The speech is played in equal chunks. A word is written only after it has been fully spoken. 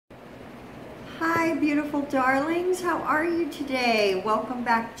Hi, beautiful darlings. How are you today? Welcome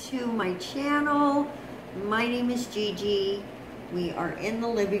back to my channel. My name is Gigi. We are in the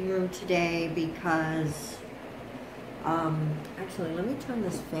living room today because, actually, let me turn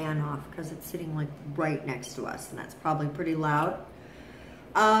this fan off because it's sitting like right next to us and that's probably pretty loud.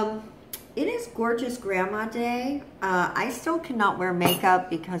 It is Gorgeous Grandma Day. I still cannot wear makeup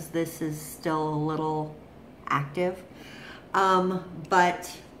because this is still a little active.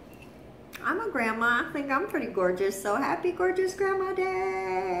 But I'm a grandma. I think I'm pretty gorgeous. So happy Gorgeous Grandma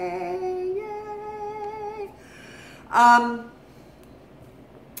Day. Yay. I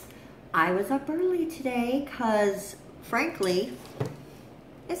was up early today because, frankly,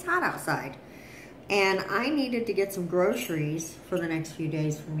 it's hot outside. And I needed to get some groceries for the next few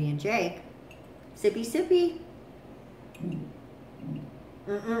days for me and Jake. Sippy, sippy.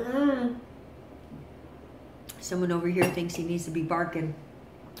 Someone over here thinks he needs to be barking.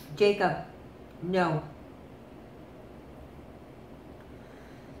 Jacob, no.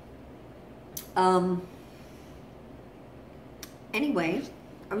 Anyway,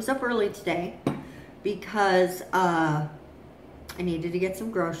 I was up early today because I needed to get some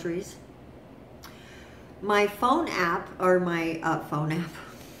groceries. My phone app, or my phone app,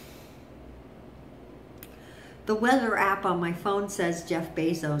 the weather app on my phone says Jeff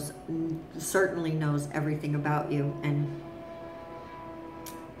Bezos certainly knows everything about you, and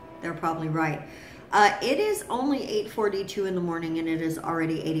they're probably right. It is only 8:42 in the morning and it is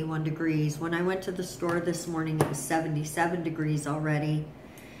already 81 degrees. When I went to the store this morning, it was 77 degrees already,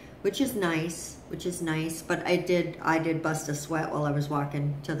 which is nice, but I did bust a sweat while I was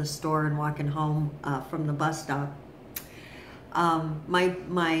walking to the store and walking home from the bus stop.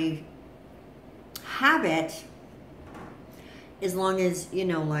 My habit, as long as, you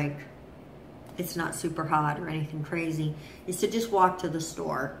know, like, it's not super hot or anything crazy, is to just walk to the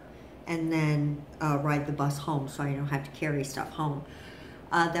store and then ride the bus home so I don't have to carry stuff home.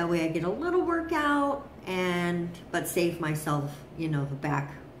 That way I get a little workout but save myself, you know, the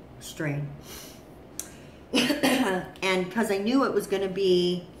back strain. And because I knew it was going to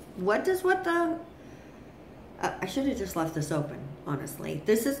be, I should have just left this open, honestly.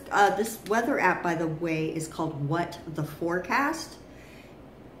 This is this weather app, by the way, is called What the Forecast.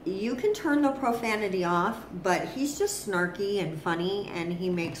 You can turn the profanity off, but he's just snarky and funny, and he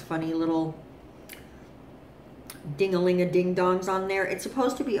makes funny little ding-a-ling-a-ding-dongs on there. It's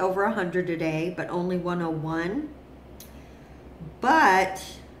supposed to be over 100 today, but only 101. But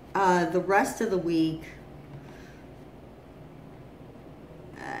the rest of the week,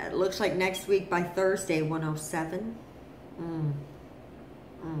 it looks like next week by Thursday, 107.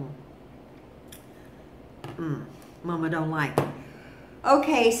 Mama don't like.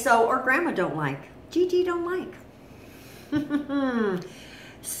 Okay, so, or Grandma don't like. Gigi don't like.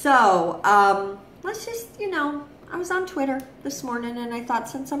 So, let's just, you know, I was on Twitter this morning and I thought,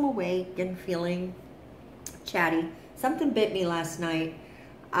 since I'm awake and feeling chatty, something bit me last night.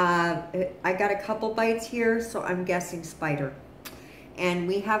 I got a couple bites here, so I'm guessing spider. And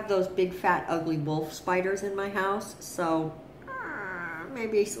we have those big, fat, ugly wolf spiders in my house, so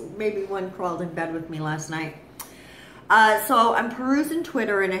maybe one crawled in bed with me last night. So I'm perusing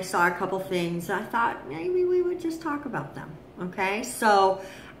Twitter and I saw a couple things. I thought maybe we would just talk about them, okay? So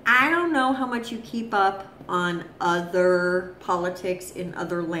I don't know how much you keep up on other politics in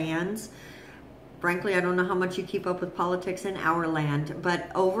other lands. Frankly, I don't know how much you keep up with politics in our land. But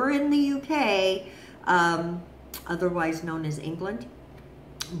over in the UK, otherwise known as England,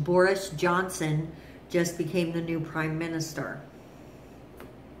 Boris Johnson just became the new Prime Minister.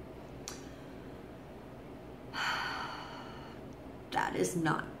 That is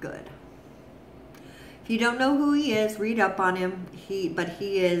not good. If you don't know who he is, read up on him. But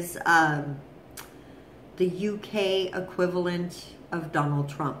he is the UK equivalent of Donald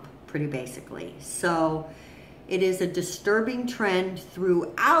Trump, pretty basically. So it is a disturbing trend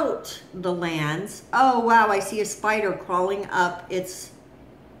throughout the lands. Oh, wow, I see a spider crawling up its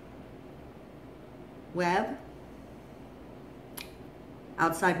web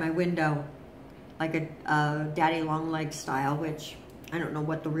outside my window, like a daddy long leg style, which I don't know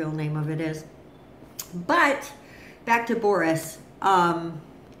what the real name of it is. But back to Boris.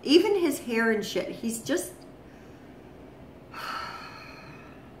 Even his hair and shit, he's just,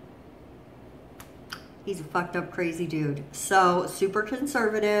 he's a fucked up crazy dude. So super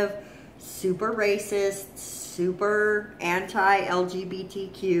conservative, super racist, super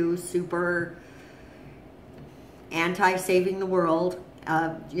anti-LGBTQ, super anti-saving the world,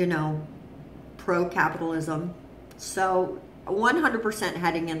 you know, pro-capitalism. So 100%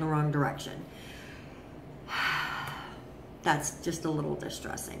 heading in the wrong direction. that's just a little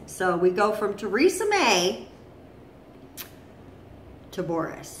distressing. So we go from Theresa May to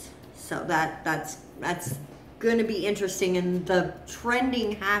Boris. So that's going to be interesting. And the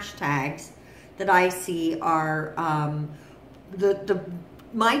trending hashtags that I see are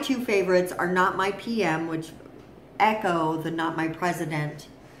my two favorites are not my PM, which echo the not my president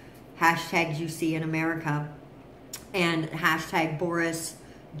hashtags you see in America, and hashtag Boris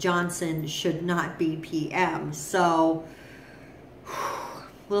Johnson should not be PM. So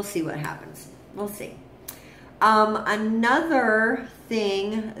we'll see what happens. We'll see. Another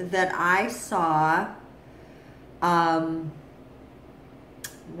thing that I saw,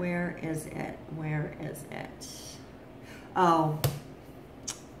 where is it? Oh,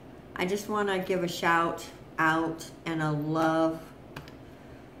 I just want to give a shout out and a love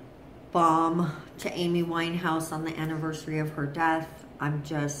bomb to Amy Winehouse on the anniversary of her death. I'm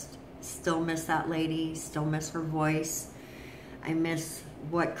just still miss that lady, still miss her voice. I miss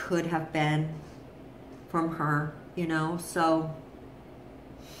what could have been from her, you know. So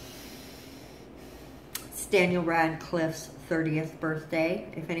it's Daniel Radcliffe's 30th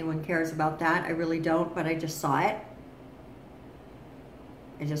birthday, if anyone cares about that. I really don't, but I just saw it.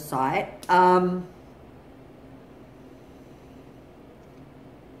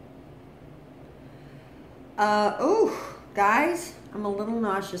 Oh, guys, I'm a little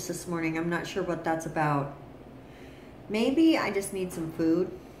nauseous this morning. I'm not sure what that's about. Maybe I just need some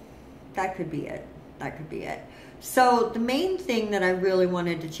food. That could be it. That could be it. So the main thing that I really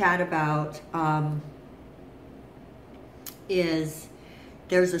wanted to chat about is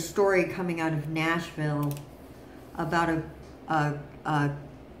there's a story coming out of Nashville about a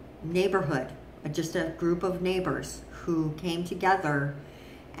neighborhood, just a group of neighbors who came together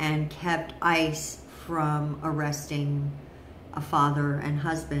and kept ICE from arresting a father and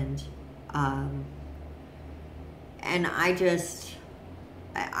husband. And I just,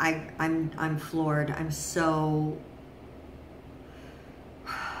 I'm floored. I'm so,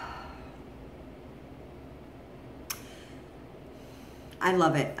 I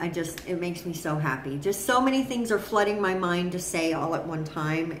love it. It makes me so happy. Just so many things are flooding my mind to say all at one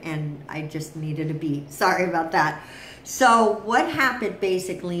time, and I just needed a beat. Sorry about that. So what happened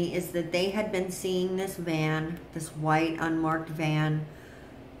basically is that they had been seeing this van, this white unmarked van,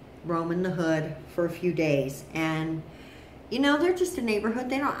 roaming the hood for a few days. And, you know, they're just a neighborhood.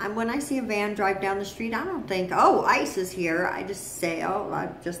 They don't, when I see a van drive down the street, I don't think, oh, ICE is here. I just say,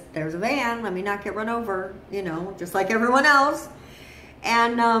 oh, there's a van. Let me not get run over, you know, just like everyone else.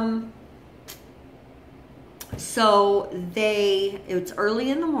 And so it's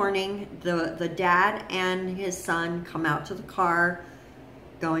early in the morning. The dad and his son come out to the car,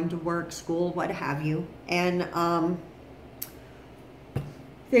 going to work, school, what have you. And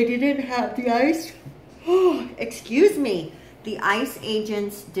they didn't have the ICE. Oh, excuse me. The ICE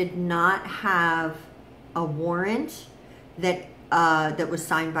agents did not have a warrant that was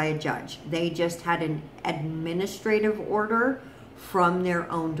signed by a judge. They just had an administrative order from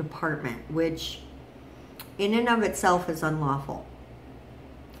their own department, which in and of itself is unlawful.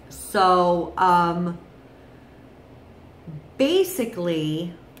 So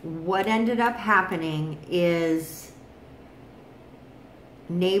basically what ended up happening is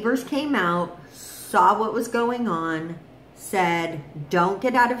neighbors came out, saw what was going on, said, don't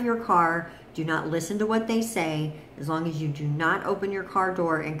get out of your car, do not listen to what they say. As long as you do not open your car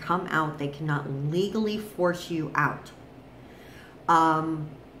door and come out, they cannot legally force you out.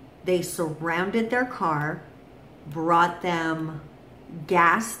 They surrounded their car, brought them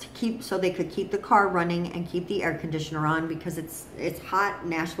gas so they could keep the car running and keep the air conditioner on, because it's hot.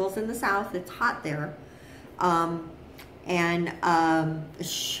 Nashville's in the south. It's hot there.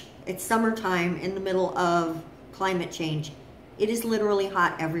 It's summertime in the middle of climate change. It is literally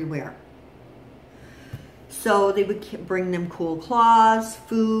hot everywhere. So they would bring them cool cloths,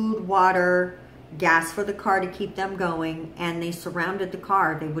 food, water, gas for the car to keep them going, and they surrounded the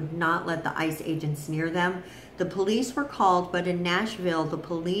car. They would not let the ICE agents near them. The police were called, but in Nashville,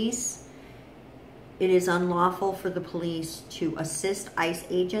 it is unlawful for the police to assist ICE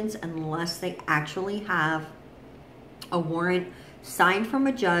agents unless they actually have a warrant signed from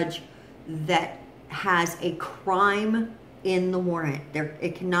a judge that has a crime in the warrant.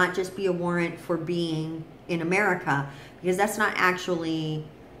 It cannot just be a warrant for being in America, because that's not actually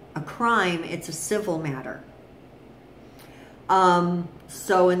a crime, it's a civil matter.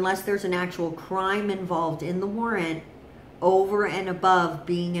 So unless there's an actual crime involved in the warrant over and above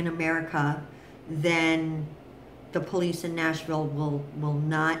being in America, then the police in Nashville will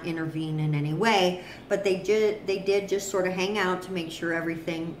not intervene in any way. But they did just sort of hang out to make sure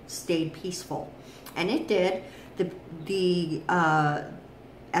everything stayed peaceful. And it did.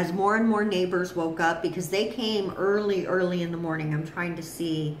 As more and more neighbors woke up, because they came early in the morning. I'm trying to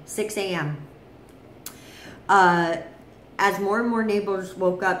see, 6 a.m. As more and more neighbors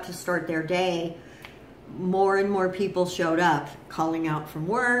woke up to start their day, more and more people showed up, calling out from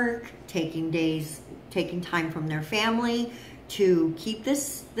work, taking time from their family to keep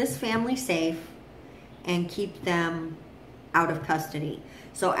this family safe and keep them out of custody.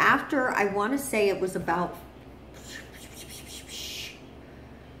 So after, I want to say it was about,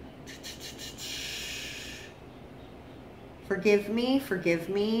 forgive me,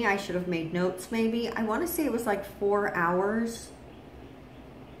 I should have made notes maybe. I want to say it was like 4 hours.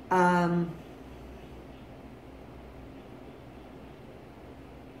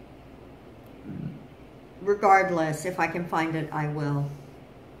 Regardless, if I can find it, I will.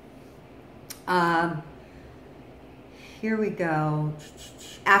 Here we go.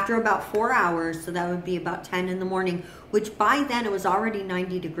 After about 4 hours, so that would be about 10 in the morning, which by then it was already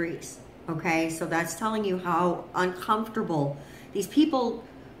 90 degrees. Okay, so that's telling you how uncomfortable these people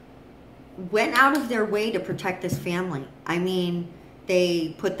went out of their way to protect this family. I mean,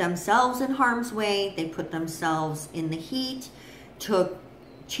 they put themselves in harm's way. They put themselves in the heat, took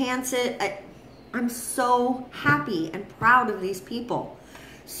chances. I'm so happy and proud of these people.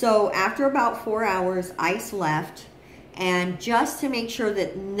 So after about 4 hours, ICE left, and just to make sure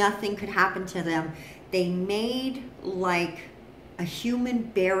that nothing could happen to them, they made like a human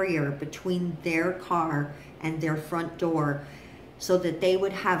barrier between their car and their front door so that they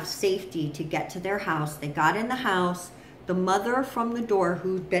would have safety to get to their house. They got in the house. The mother from the door,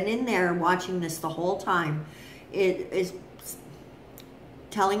 who'd been in there watching this the whole time, is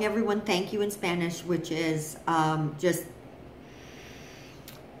telling everyone thank you in Spanish, which is just,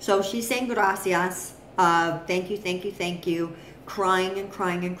 so she's saying gracias, thank you, crying and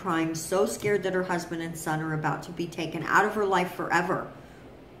crying and crying, so scared that her husband and son are about to be taken out of her life forever.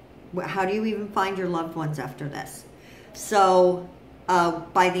 How do you even find your loved ones after this? So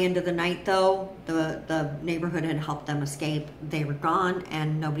by the end of the night, though, the neighborhood had helped them escape. They were gone,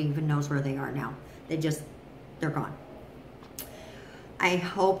 and nobody even knows where they are now. They're gone. I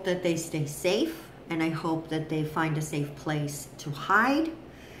hope that they stay safe, and I hope that they find a safe place to hide.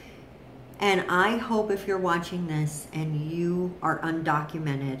 And I hope if you're watching this and you are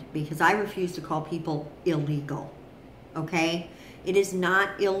undocumented, because I refuse to call people illegal, okay? It is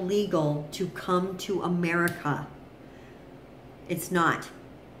not illegal to come to America. It's not.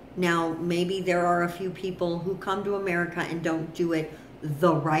 Now, maybe there are a few people who come to America and don't do it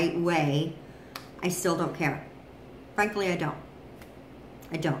the right way. I still don't care. Frankly, I don't.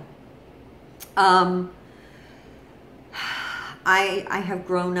 I have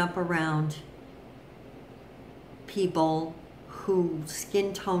grown up around people whose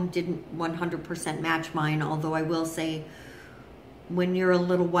skin tone didn't 100% match mine, although I will say, when you're a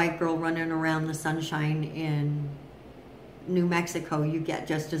little white girl running around the sunshine in New Mexico, you get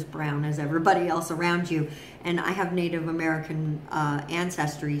just as brown as everybody else around you. And I have Native American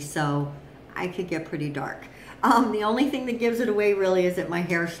ancestry, so I could get pretty dark. The only thing that gives it away really is that my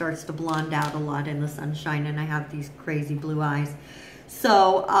hair starts to blonde out a lot in the sunshine, and I have these crazy blue eyes.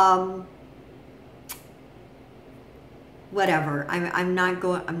 So, whatever. I'm not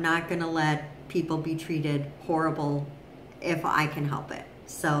gonna let people be treated horrible if I can help it.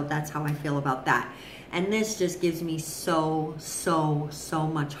 So that's how I feel about that. And this just gives me so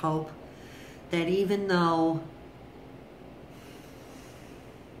much hope that even though,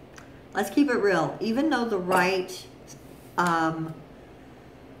 let's keep it real, even though the right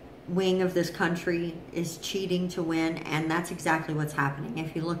wing of this country is cheating to win, and that's exactly what's happening.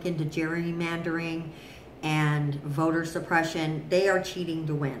 If you look into gerrymandering and voter suppression, they are cheating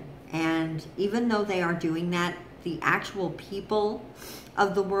to win. And even though they are doing that, the actual people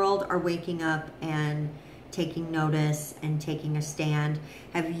of the world are waking up and taking notice and taking a stand.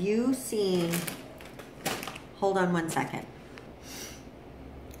 Have you seen, hold on one second.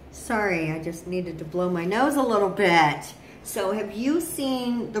 Sorry, I just needed to blow my nose a little bit. So have you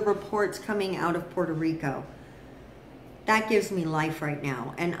seen the reports coming out of Puerto Rico? That gives me life right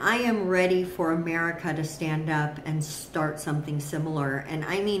now. And I am ready for America to stand up and start something similar. And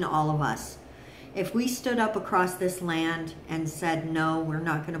I mean all of us. If we stood up across this land and said, no, we're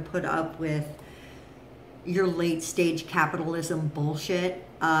not going to put up with your late stage capitalism bullshit,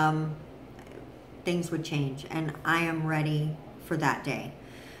 things would change. And I am ready for that day.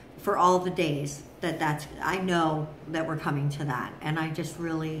 For all the days I know that we're coming to that. And I just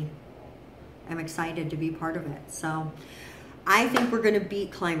really am excited to be part of it. So I think we're going to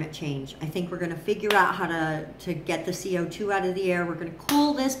beat climate change. I think we're going to figure out how to get the CO2 out of the air. We're going to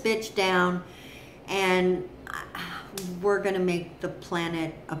cool this bitch down. And we're going to make the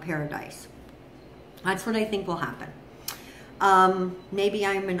planet a paradise. That's what I think will happen. Maybe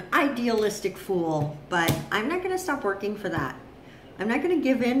I'm an idealistic fool, but I'm not going to stop working for that. I'm not going to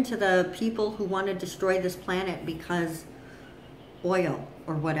give in to the people who want to destroy this planet because oil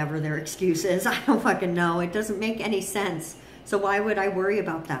or whatever their excuse is. I don't fucking know. It doesn't make any sense. So why would I worry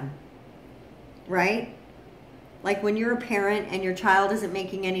about them? Right? Like when you're a parent and your child isn't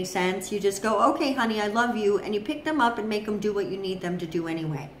making any sense, you just go, okay, honey, I love you. And you pick them up and make them do what you need them to do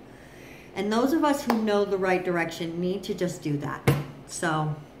anyway. And those of us who know the right direction need to just do that.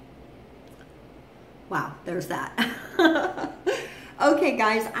 So, wow, there's that. Okay,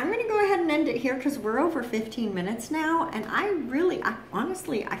 guys, I'm going to go ahead and end it here because we're over 15 minutes now. And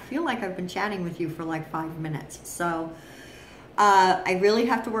honestly, I feel like I've been chatting with you for like 5 minutes. So, I really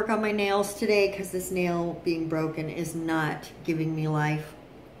have to work on my nails today because this nail being broken is not giving me life.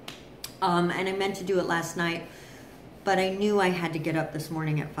 And I meant to do it last night, but I knew I had to get up this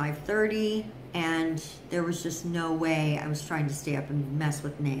morning at 5:30 and there was just no way I was trying to stay up and mess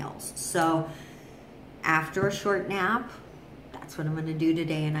with nails. So after a short nap, that's what I'm going to do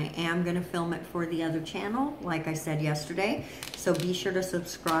today, and I am going to film it for the other channel, like I said yesterday. So be sure to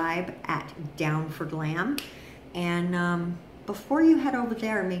subscribe at Down for Glam. And before you head over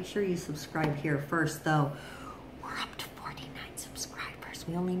there, make sure you subscribe here first, though. We're up to 49 subscribers.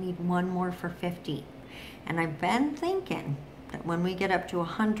 We only need one more for 50. And I've been thinking that when we get up to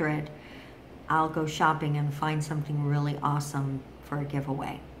 100, I'll go shopping and find something really awesome for a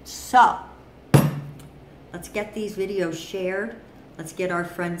giveaway. So let's get these videos shared. Let's get our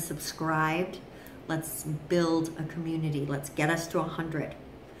friends subscribed. Let's build a community. Let's get us to 100.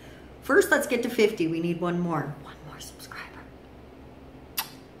 First, let's get to 50. We need one more subscriber.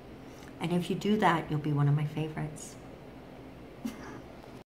 And if you do that, you'll be one of my favorites.